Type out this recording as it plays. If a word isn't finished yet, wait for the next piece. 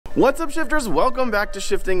What's up, shifters? Welcome back to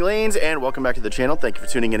Shifting Lanes and welcome back to the channel. Thank you for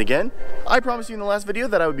tuning in again. I promised you in the last video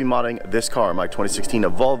that I would be modding this car, my 2016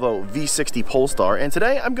 Volvo V60 Polestar, and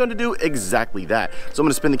today I'm going to do exactly that. So I'm going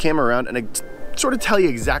to spin the camera around and sort of tell you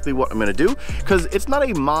exactly what I'm going to do, because it's not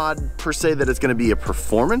a mod per se that it's going to be a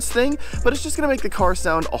performance thing, but it's just going to make the car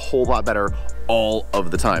sound a whole lot better all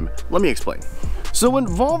of the time. Let me explain. So when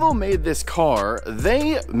Volvo made this car,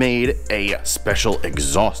 they made a special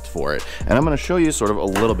exhaust for it. And I'm gonna show you sort of a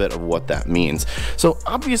little bit of what that means. So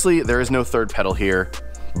obviously there is no third pedal here.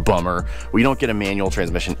 Bummer. We don't get a manual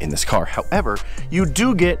transmission in this car. However, you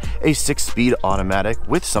do get a 6-speed automatic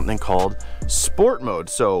with something called sport mode.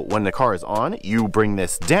 So when the car is on, you bring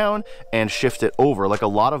this down and shift it over. Like a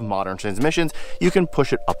lot of modern transmissions, you can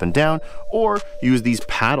push it up and down or use these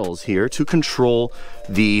paddles here to control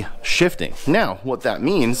the shifting. Now, what that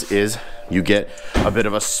means is you get a bit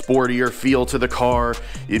of a sportier feel to the car.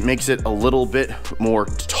 It makes it a little bit more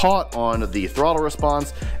taut on the throttle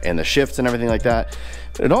response and the shifts and everything like that.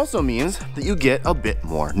 It also means that you get a bit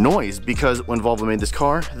more noise, because when Volvo made this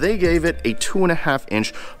car, they gave it a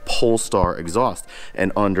 2.5-inch Polestar exhaust.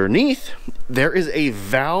 And underneath, there is a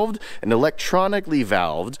valved, an electronically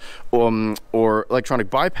valved, or electronic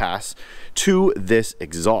bypass to this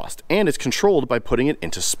exhaust. And it's controlled by putting it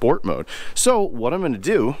into sport mode. So what I'm gonna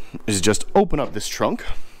do is just open up this trunk.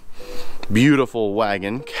 Beautiful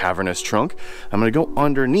wagon, cavernous trunk. I'm gonna go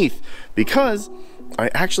underneath because I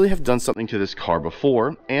actually have done something to this car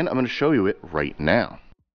before, and I'm going to show you it right now.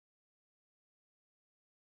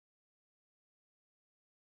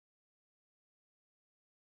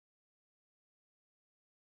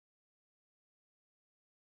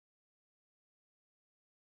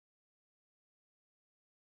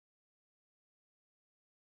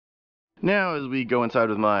 Now, as we go inside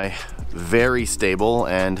with my very stable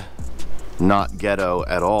and not ghetto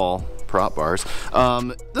at all prop bars,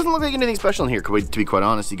 doesn't look like anything special in here, to be quite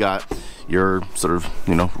honest. You got your sort of,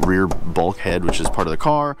 rear bulkhead, which is part of the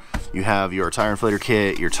car. You have your tire inflator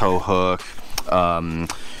kit, your tow hook,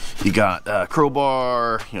 you got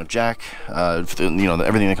crowbar, jack, everything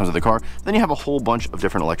that comes with the car. Then you have a whole bunch of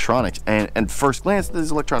different electronics, and at first glance,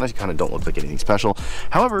 these electronics kind of don't look like anything special.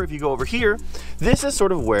 However, if you go over here, this is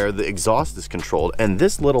sort of where the exhaust is controlled, and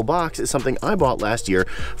this little box is something I bought last year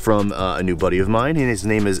from a new buddy of mine, and his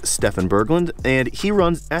name is Stefan Berglund, and he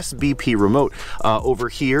runs SPB Remote. Over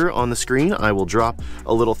here on the screen, I will drop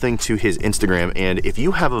a little thing to his Instagram, and if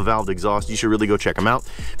you have a valved exhaust, you should really go check him out,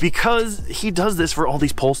 because he does this for all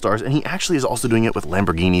these Polestars, and he actually is also doing it with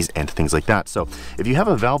Lamborghinis and things like that. So if you have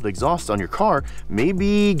a valved exhaust on your car,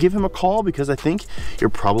 maybe give him a call, because I think you're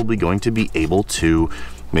probably going to be able to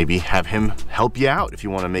maybe have him help you out if you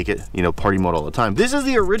want to make it, party mode all the time. This is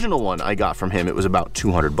the original one I got from him. It was about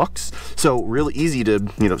 200 bucks. So really easy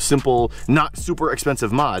to, simple, not super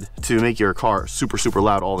expensive mod to make your car super, super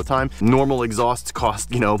loud all the time. Normal exhausts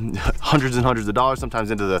cost, hundreds and hundreds of dollars,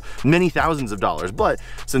 sometimes into the many thousands of dollars. But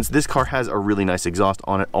since this car has a really nice exhaust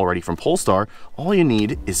on it already from Polestar, all you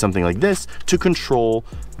need is something like this to control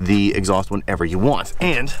the exhaust whenever you want.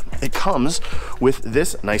 And it comes with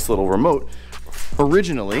this nice little remote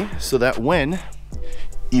originally, so that when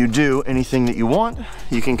you do anything that you want,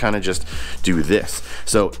 you can kind of just do this.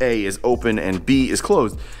 So A is open and B is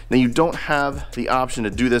closed. Now you don't have the option to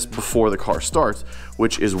do this before the car starts,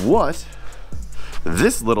 which is what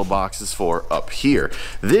this little box is for up here.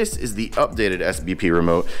 This is the updated SPB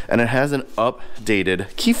Remote, and it has an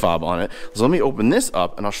updated key fob on it. So let me open this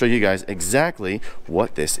up and I'll show you guys exactly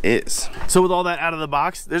what this is. So with all that out of the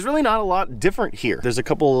box, there's really not a lot different here. There's a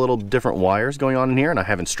couple of little different wires going on in here, and I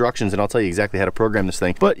have instructions, and I'll tell you exactly how to program this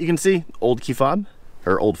thing. But you can see old key fob,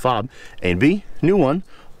 or old fob, A and B, new one,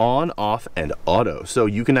 on, off, and auto. So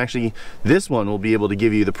you can actually, this one will be able to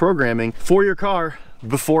give you the programming for your car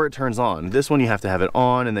before it turns on. This one you have to have it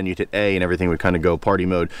on, and then you'd hit A and everything would kind of go party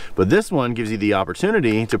mode. But this one gives you the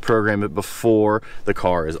opportunity to program it before the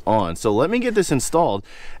car is on. So let me get this installed,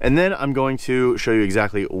 and then I'm going to show you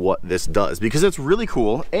exactly what this does, because it's really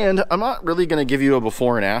cool. And I'm not really going to give you a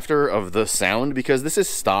before and after of the sound, because this is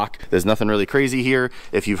stock. There's nothing really crazy here.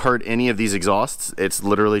 If you've heard any of these exhausts, it's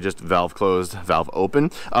literally just valve closed, valve open.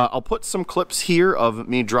 I'll put some clips here of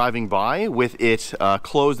me driving by with it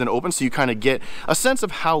closed and open, so you kind of get a sense of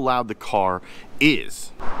how loud the car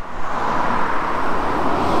is.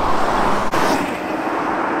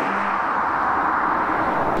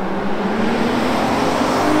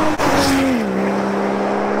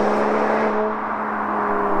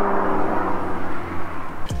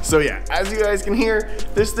 So yeah, as you guys can hear,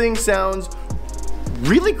 this thing sounds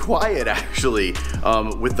really quiet actually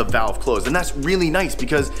with the valve closed, and that's really nice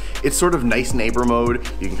because it's sort of nice neighbor mode.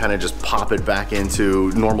 You can kind of just pop it back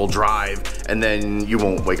into normal drive, and then you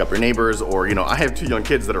won't wake up your neighbors, or you know, I have 2 young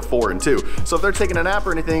kids that are 4 and 2, so if they're taking a nap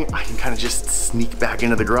or anything, I can kind of just sneak back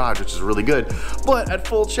into the garage, which is really good. But at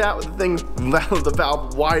full chat with the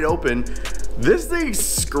valve wide open, this thing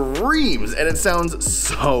screams and it sounds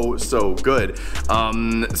so good.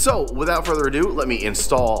 So without further ado, let me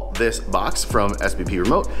install this box from SPB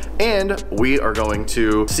Remote, and we are going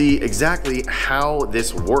to see exactly how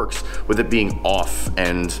this works with it being off,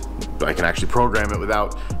 and I can actually program it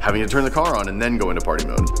without having to turn the car on and then go into party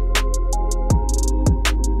mode.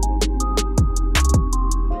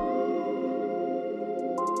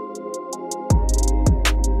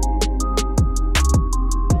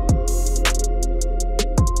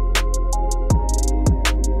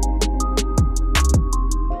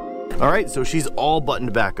 All right, so she's all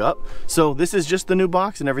buttoned back up. So this is just the new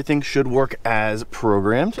box and everything should work as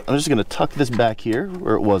programmed. I'm just gonna tuck this back here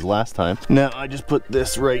where it was last time. Now I just put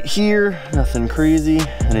this right here, nothing crazy,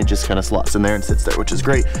 and it just kind of slots in there and sits there, which is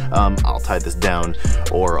great. I'll tie this down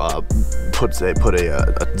or put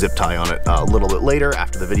a zip tie on it a little bit later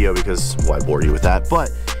after the video, because why bore you with that? But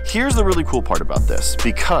here's the really cool part about this,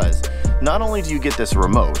 because not only do you get this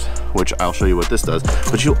remote, which I'll show you what this does,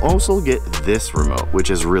 but you'll also get this remote, which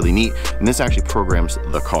is really neat. And this actually programs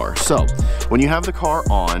the car. So when you have the car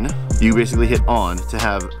on, you basically hit on to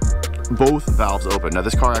have both valves open. Now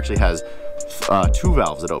this car actually has 2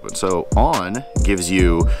 valves that open. So on gives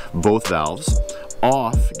you both valves,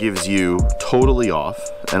 off gives you totally off,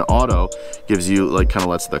 and auto gives you, like, kind of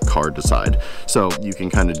lets the car decide. So you can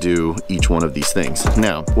kind of do each one of these things.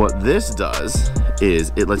 Now what this does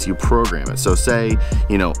is it lets you program it. So say,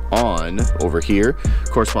 you know, on over here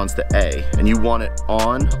corresponds to A, and you want it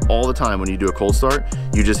on all the time. When you do a cold start,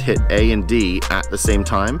 you just hit A and D at the same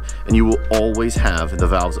time, and you will always have the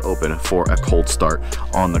valves open for a cold start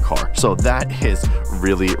on the car. So that is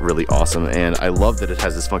really awesome, and I love that it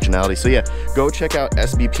has this functionality. So yeah, go check out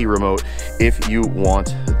SPB Remote if you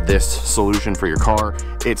want this solution for your car.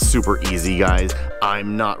 It's super easy, guys.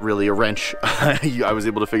 I'm not really a wrench. I was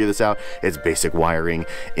able to figure this out. It's basic wiring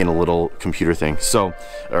in a little computer thing, so,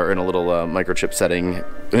 or in a little microchip setting,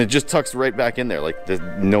 and it just tucks right back in there. Like,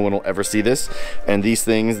 no one will ever see this. And these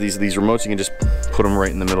things, these remotes, you can just put them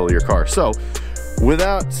right in the middle of your car. So with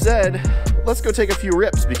that said, let's go take a few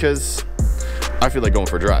rips, because I feel like going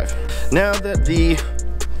for a drive. Now that the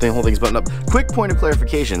whole thing's buttoned up. Quick point of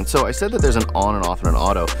clarification. So I said that there's an on and off and an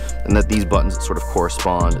auto, and that these buttons sort of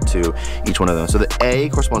correspond to each one of them. So the A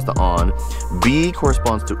corresponds to on, B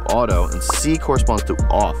corresponds to auto, and C corresponds to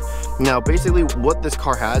off. Now basically what this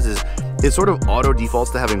car has is it sort of auto defaults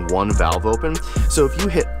to having 1 valve open. So if you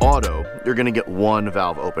hit auto, you're gonna get 1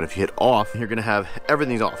 valve open. If you hit off, you're gonna have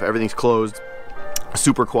everything's off, everything's closed,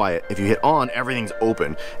 super quiet. If you hit on, everything's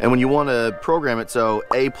open. And when you want to program it, so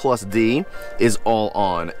A plus D is all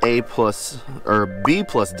on, B plus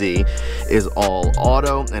D is all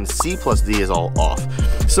auto, and C plus D is all off.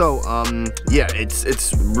 So yeah,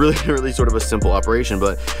 it's really sort of a simple operation.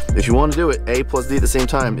 But if you want to do it, A plus D at the same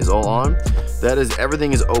time is all on. That is,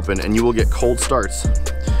 everything is open, and you will get cold starts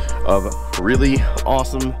of really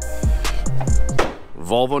awesome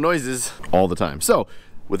Volvo noises all the time. So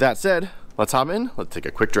with that said, let's hop in, let's take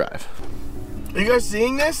a quick drive. Are you guys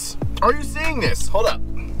seeing this? Are you seeing this? Hold up.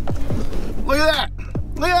 Look at that.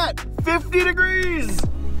 Look at that. 50 degrees.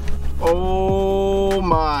 Oh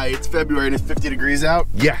my, it's February and it's 50 degrees out.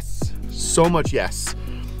 Yes, so much yes.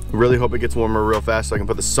 Really hope it gets warmer real fast so I can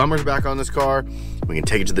put the summers back on this car. We can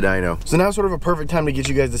take it to the dyno. So now sort of a perfect time to get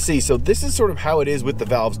you guys to see. So this is sort of how it is with the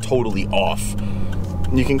valves totally off.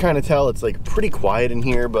 You can kind of tell it's like pretty quiet in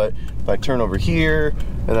here, but if I turn over here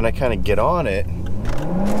and then I kind of get on it,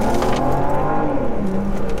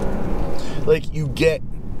 like, you get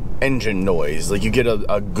engine noise. Like, you get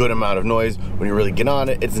a good amount of noise when you really get on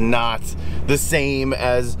it. It's not the same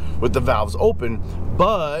as with the valves open,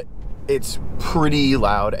 but it's pretty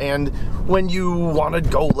loud. And when you want to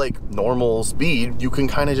go like normal speed, you can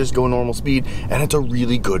kind of just go normal speed, and it's a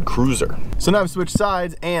really good cruiser. So now I've switched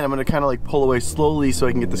sides, and I'm gonna kind of like pull away slowly so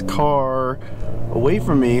I can get this car away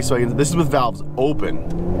from me. So this is with valves open.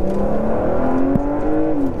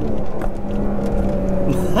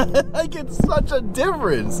 I get such a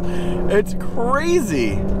difference. It's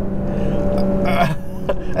crazy.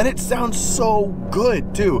 And it sounds so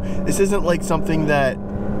good too. This isn't like something that,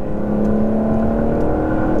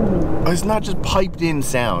 it's not just piped in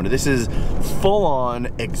sound. This is full on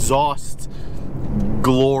exhaust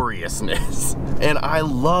gloriousness. And I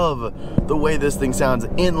love the way this thing sounds.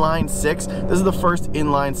 Inline 6. This is the first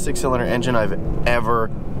inline 6-cylinder engine I've ever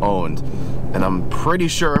owned. And I'm pretty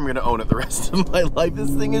sure I'm gonna own it the rest of my life. This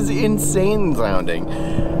thing is insane sounding.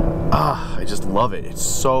 I just love it. It's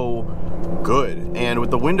so good. And with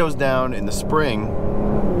the windows down in the spring,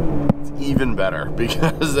 it's even better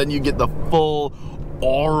because then you get the full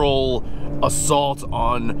aural assault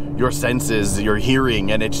on your senses, your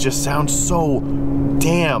hearing, and it just sounds so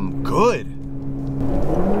damn good.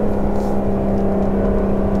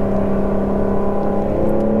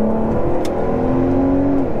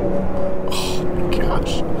 Oh my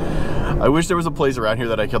gosh. I wish there was a place around here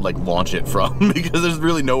that I could like launch it from because there's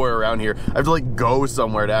really nowhere around here. I have to like go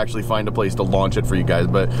somewhere to actually find a place to launch it for you guys,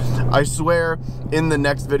 but I swear in the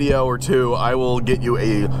next video or two I will get you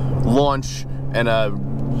a launch and a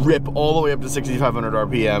rip all the way up to 6,500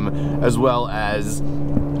 RPM, as well as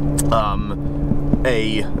I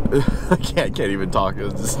can't even talk. I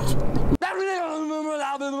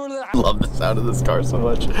love the sound of this car so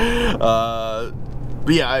much.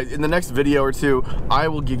 But yeah, in the next video or two, I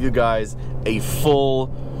will give you guys a full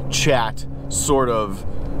chat sort of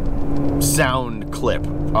sound clip.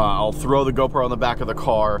 I'll throw the GoPro on the back of the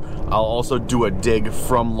car. I'll also do a dig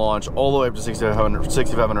from launch all the way up to 6,500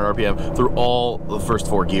 RPM through all the first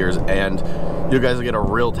 4 gears, and you guys will get a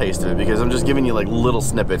real taste of it because I'm just giving you like little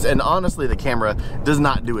snippets. And honestly, the camera does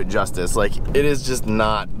not do it justice. Like, it is just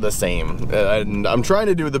not the same. And I'm trying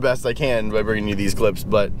to do the best I can by bringing you these clips,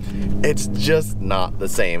 but it's just not the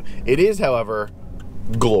same. It is, however,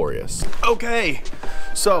 glorious. Okay,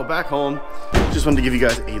 so back home, just wanted to give you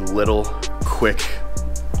guys a little quick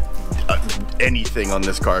anything on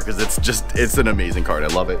this car because it's an amazing car and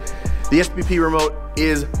I love it. The SPB Remote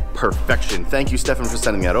is perfection. Thank you, Stefan, for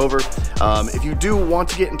sending that over. If you do want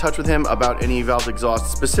to get in touch with him about any valved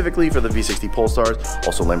exhaust specifically for the V60 Polestars,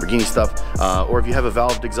 also Lamborghini stuff, or if you have a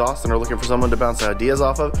valved exhaust and are looking for someone to bounce ideas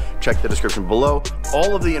off of, check the description below.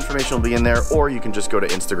 All of the information will be in there, or you can just go to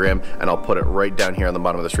Instagram and I'll put it right down here on the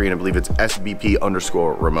bottom of the screen. I believe it's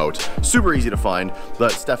SBP_remote. Super easy to find,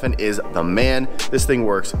 but Stefan is the man. This thing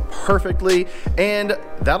works perfectly, and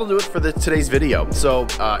that'll do it for today's video. So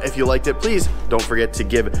if you liked it, please don't forget to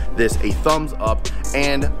give this a thumbs up,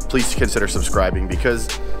 and please consider subscribing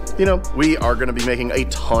because, you know, we are going to be making a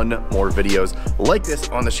ton more videos like this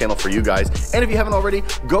on the channel for you guys. And if you haven't already,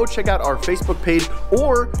 go check out our Facebook page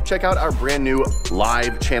or check out our brand new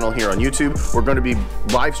live channel here on YouTube. We're going to be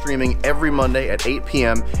live streaming every Monday at 8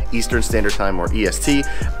 p.m. Eastern Standard Time, or EST,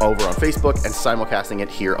 over on Facebook, and simulcasting it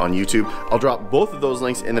here on YouTube. I'll drop both of those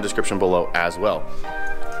links in the description below as well.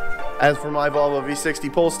 As for my Volvo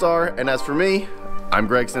V60 Polestar, and as for me, I'm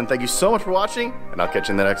Gregson. Thank you so much for watching, and I'll catch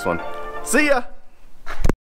you in the next one. See ya!